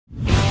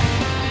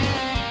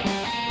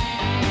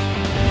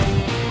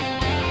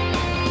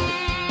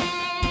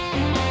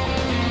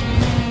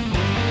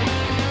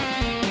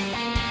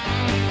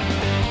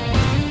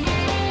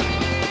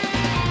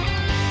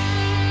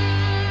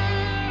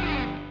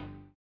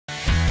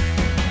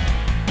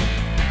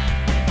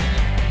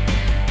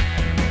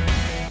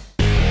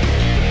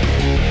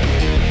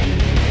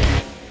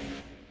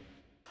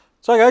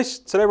So hi guys,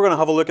 today we're going to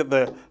have a look at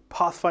the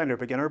Pathfinder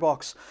beginner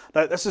box.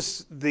 Now this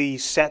is the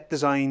set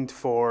designed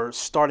for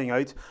starting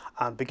out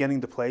and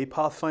beginning to play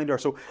Pathfinder.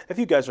 So if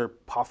you guys are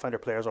Pathfinder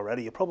players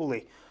already, you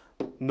probably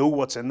know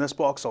what's in this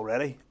box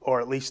already,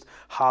 or at least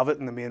have it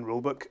in the main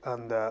rulebook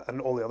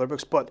and all the other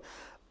books. But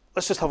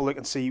let's just have a look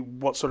and see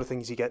what sort of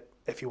things you get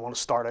if you want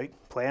to start out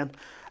playing.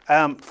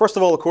 First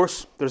of all, of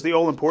course, there's the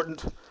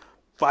all-important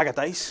bag of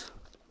dice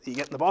that you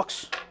get in the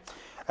box.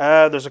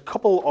 There's a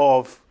couple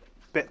of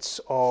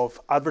bits of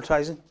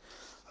advertising,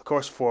 of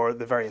course, for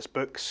the various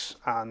books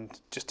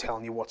and just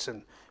telling you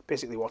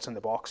basically what's in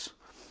the box.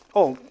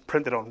 All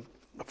printed on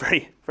a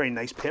very, very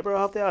nice paper,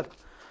 I have to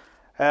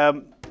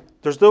add.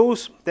 There's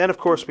those. Then, of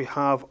course, we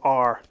have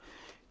our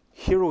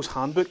Hero's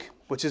Handbook,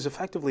 which is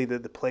effectively the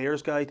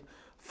player's guide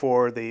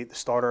for the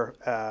starter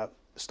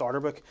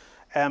book.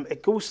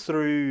 It goes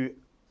through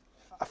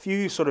a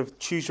few sort of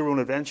choose your own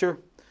adventure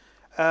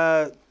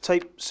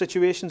type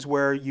situations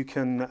where you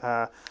can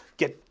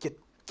get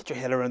your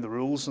head around the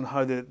rules and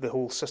how the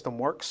whole system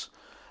works.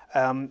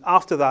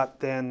 After that,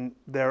 then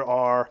there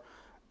are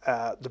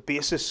the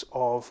basis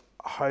of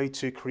how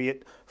to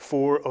create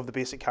 4 of the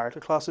basic character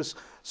classes.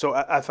 So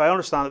if I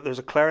understand it, there's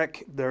a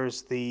cleric,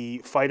 there's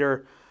the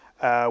fighter,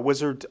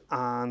 wizard,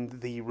 and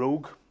the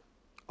rogue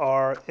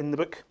are in the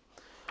book.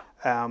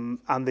 And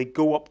they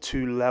go up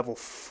to level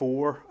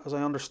 4, as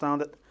I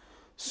understand it.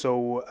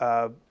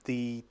 So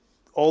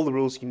all the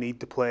rules you need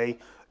to play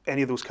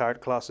any of those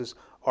character classes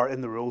are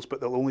in the rules,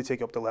 but they'll only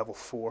take up to level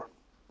 4.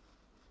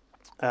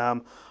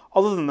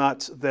 Other than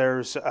that,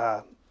 there's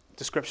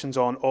descriptions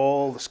on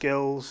all the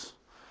skills,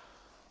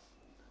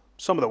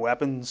 some of the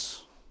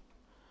weapons,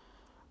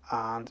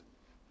 and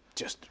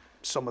just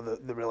some of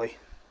the really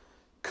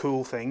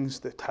cool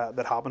things that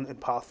happen in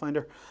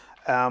Pathfinder.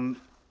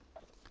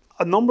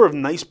 A number of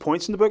nice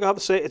points in the book, I have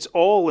to say. It's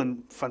all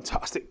in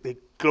fantastic,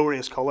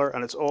 glorious colour,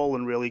 and it's all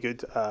in really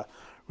good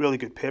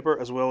paper,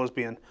 as well as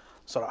being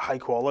sort of high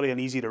quality and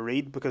easy to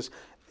read, because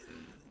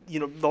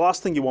the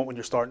last thing you want when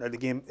you're starting out the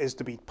game is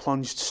to be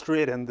plunged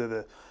straight into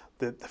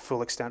the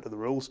full extent of the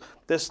rules.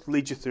 This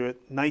leads you through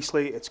it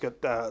nicely. It's got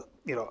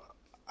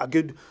a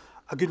good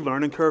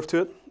learning curve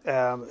to it.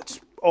 It's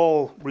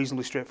all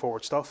reasonably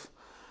straightforward stuff.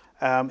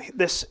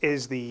 This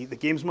is the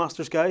Games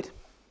Master's Guide,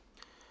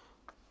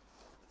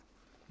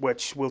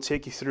 which will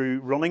take you through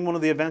running one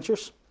of the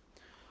adventures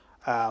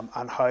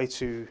and how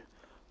to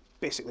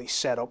basically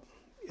set up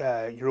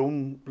your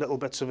own little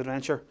bits of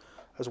adventure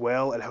as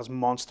well. It has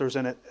monsters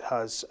in it. It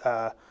has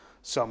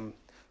some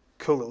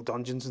cool little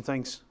dungeons and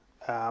things.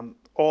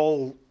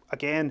 All,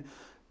 again,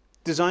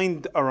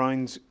 designed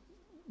around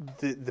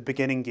the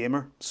beginning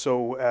gamer.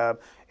 So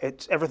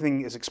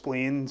everything is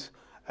explained.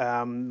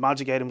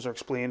 Magic items are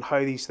explained, how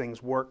these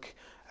things work.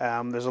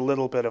 There's a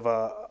little bit of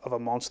a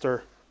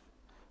monster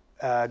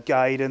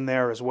guide in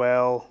there as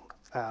well,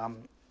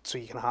 so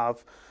you can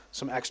have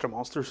some extra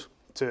monsters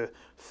to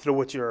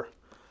throw at your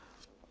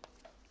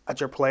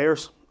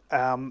players.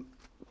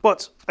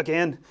 But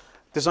again,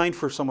 designed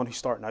for someone who's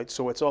starting out,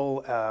 so it's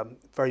all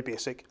very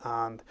basic,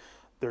 and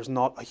there's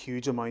not a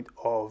huge amount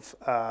of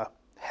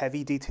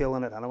heavy detail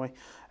in it anyway.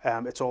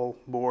 It's all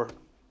more,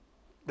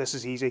 this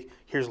is easy,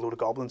 here's a load of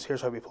goblins,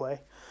 here's how we play.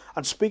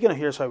 And speaking of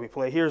here's how we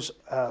play, here's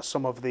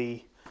some of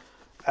the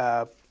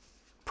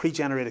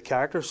pre-generated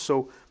characters.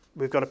 So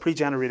we've got a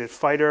pre-generated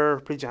fighter,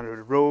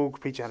 pre-generated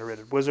rogue,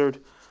 pre-generated wizard,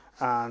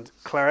 and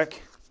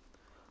cleric.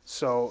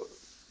 So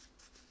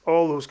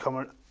all those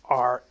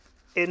are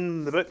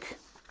in the book,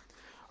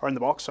 or in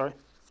the box, sorry.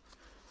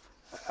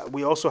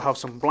 We also have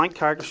some blank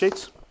character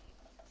sheets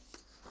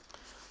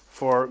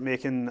for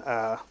making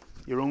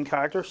your own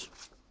characters,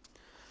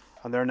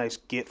 and they're nice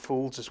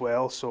gatefolds as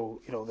well.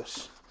 So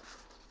there's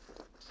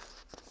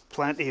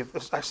plenty of.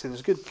 There's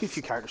a good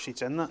few character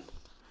sheets in that.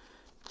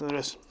 There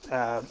is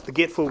the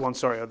gatefold ones.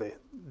 Sorry, are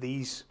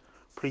these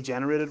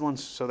pre-generated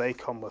ones? So they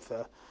come with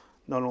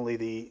not only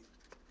the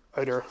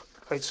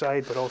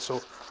outside, but also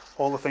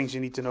all the things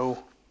you need to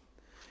know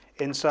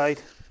inside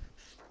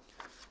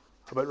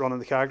about running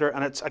the character.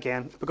 And it's,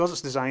 again, because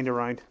it's designed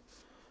around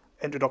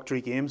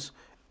introductory games,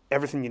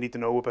 everything you need to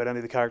know about any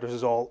of the characters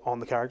is all on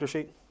the character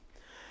sheet.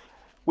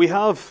 We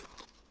have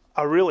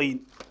a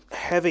really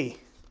heavy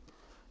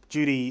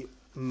duty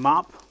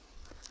map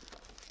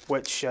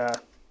which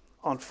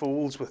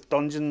unfolds with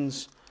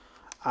dungeons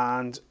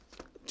and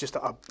just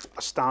a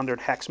standard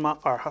hex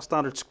map, or a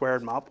standard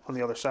squared map on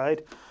the other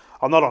side.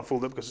 I'll not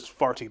unfold it because it's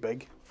far too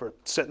big for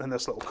sitting in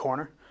this little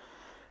corner.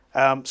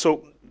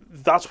 So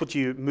that's what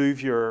you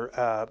move your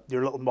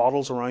little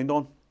models around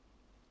on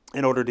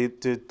in order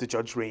to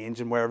judge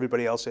range and where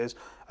everybody else is.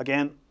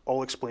 Again,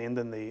 all explained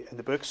in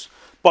the books.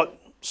 But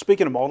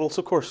speaking of models,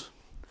 of course,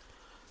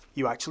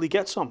 you actually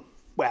get some.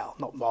 Well,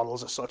 not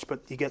models as such,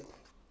 but you get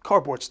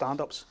cardboard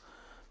stand-ups.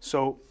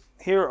 So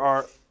here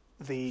are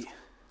the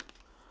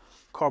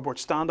cardboard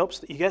stand-ups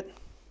that you get,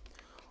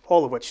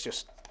 all of which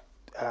just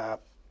are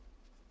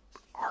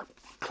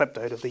clipped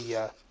out of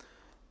the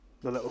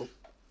little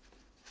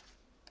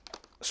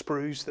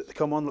sprues that they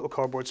come on, little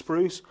cardboard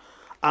sprues.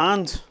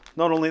 And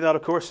not only that,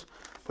 of course,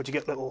 but you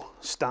get little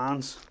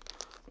stands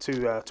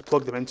to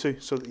plug them into,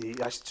 so that you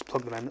actually just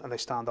plug them in and they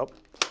stand up.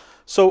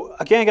 So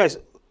again, guys,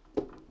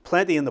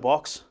 plenty in the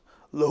box.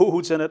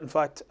 Loads in it, in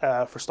fact,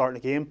 for starting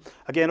a game.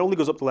 Again, it only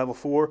goes up to level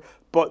 4,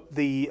 but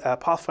the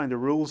Pathfinder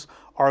rules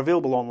are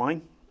available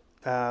online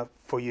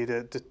for you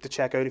to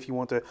check out if you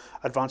want to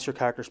advance your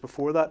characters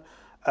before that,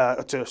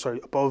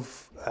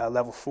 above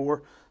level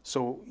 4.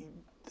 So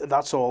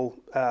that's all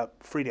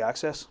free to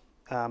access.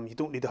 You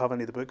don't need to have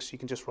any of the books. You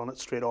can just run it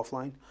straight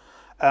offline.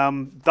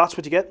 That's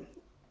what you get.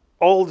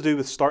 All to do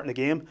with starting a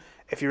game.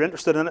 If you're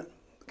interested in it,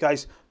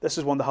 guys, this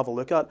is one to have a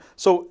look at.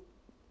 So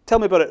tell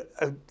me about it.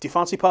 Do you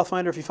fancy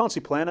Pathfinder? If you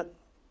fancy playing it,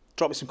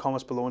 drop me some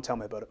comments below and tell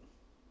me about it.